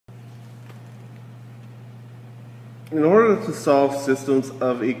In order to solve systems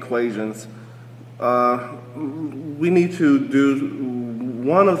of equations, we need to do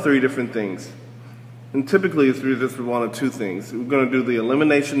one of three different things. And typically it's through this one of two things. We're going to do the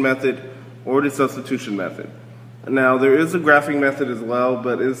elimination method or the substitution method. Now there is a graphing method as well,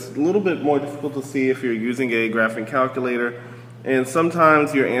 but it's a little bit more difficult to see if you're using a graphing calculator, and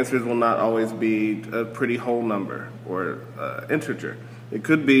sometimes your answers will not always be a pretty whole number or integer. It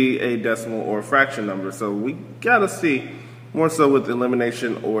could be a decimal or a fraction number, so we gotta see more so with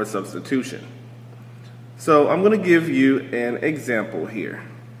elimination or substitution. So I'm going to give you an example here.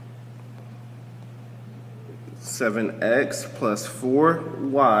 7x plus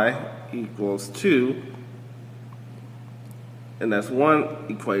 4y equals 2, and that's one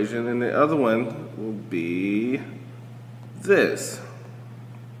equation, and the other one will be this.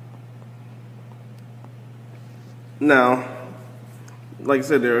 Now, like I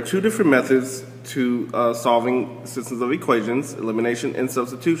said, there are two different methods to solving systems of equations, elimination and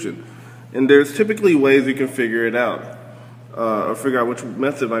substitution. And there's typically ways you can figure it out, or figure out which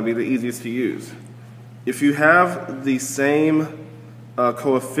method might be the easiest to use. If you have the same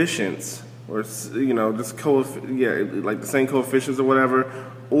coefficients, or just like the same coefficients or whatever,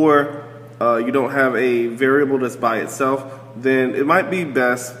 or you don't have a variable that's by itself, then it might be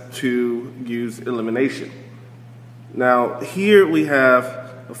best to use elimination. Now here we have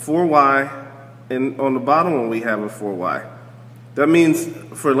a 4y, and on the bottom one we have a 4y. That means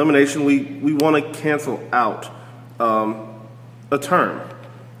for elimination we want to cancel out a term,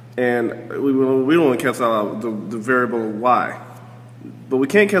 and we don't want to cancel out the variable y. But we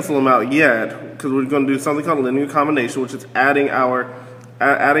can't cancel them out yet because we're going to do something called linear combination, which is adding our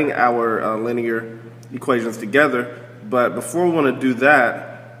linear equations together. But before we want to do that,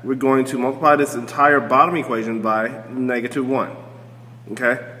 we're going to multiply this entire bottom equation by -1.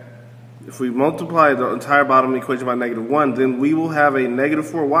 Okay? If we multiply the entire bottom equation by -1, then we will have a negative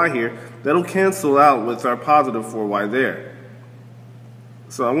 4y here. That'll cancel out with our positive 4y there.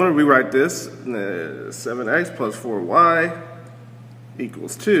 So I'm going to rewrite this. 7x plus 4y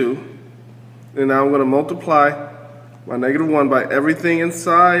equals 2. And now I'm going to multiply my -1 by everything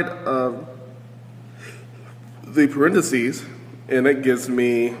inside of the parentheses, and it gives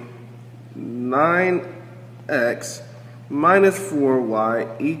me 9x minus 4y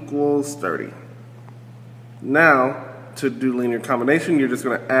equals 30. Now, to do linear combination, you're just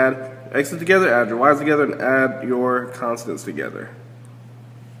going to add x's together, add your y's together, and add your constants together.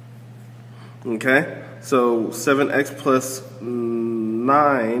 Okay? So 7x plus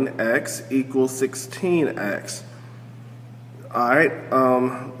 9x equals 16x. Alright,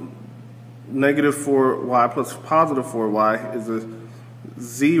 negative 4y plus positive 4y is a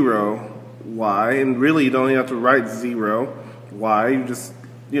 0y, and really you don't even have to write 0y, you just,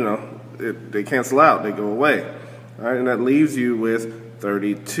 they cancel out, they go away. Alright, and that leaves you with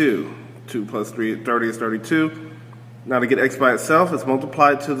 32. 2 plus 3, 30 is 32. Now to get x by itself, it's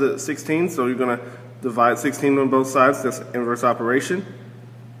multiplied to the 16, so you're going to divide 16 on both sides. That's inverse operation.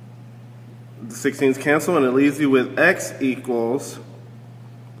 The 16's cancel, and it leaves you with x equals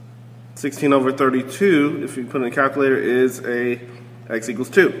 16 over 32, if you put in a calculator, is x equals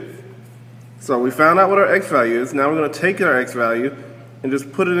 2. So we found out what our x value is. Now we're going to take our x value and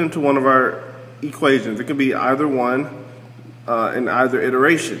just put it into one of our equations. It can be either one in either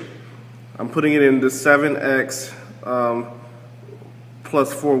iteration. I'm putting it into 7x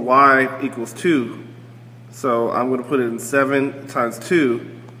plus 4y equals 2. So I'm going to put it in 7 times 2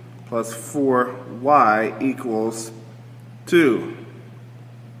 plus 4y equals 2.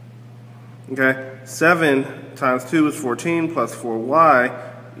 Okay, 7 times 2 is 14 plus 4y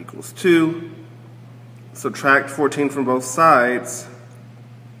equals 2. Subtract 14 from both sides,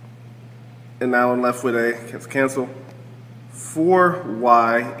 and now I'm left with a cancel.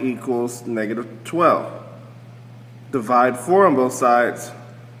 4y equals -12. Divide 4 on both sides,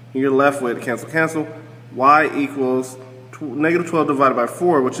 and you're left with cancel, y equals -12 divided by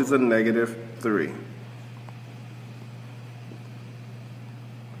 4, which is a -3.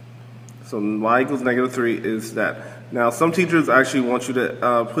 So y equals -3 is that. Now some teachers actually want you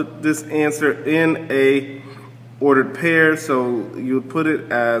to put this answer in a ordered pair, so you would put it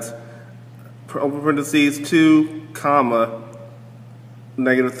as open parentheses 2, comma,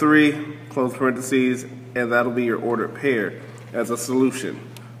 -3, close parentheses, and that'll be your ordered pair as a solution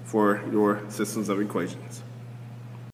for your systems of equations.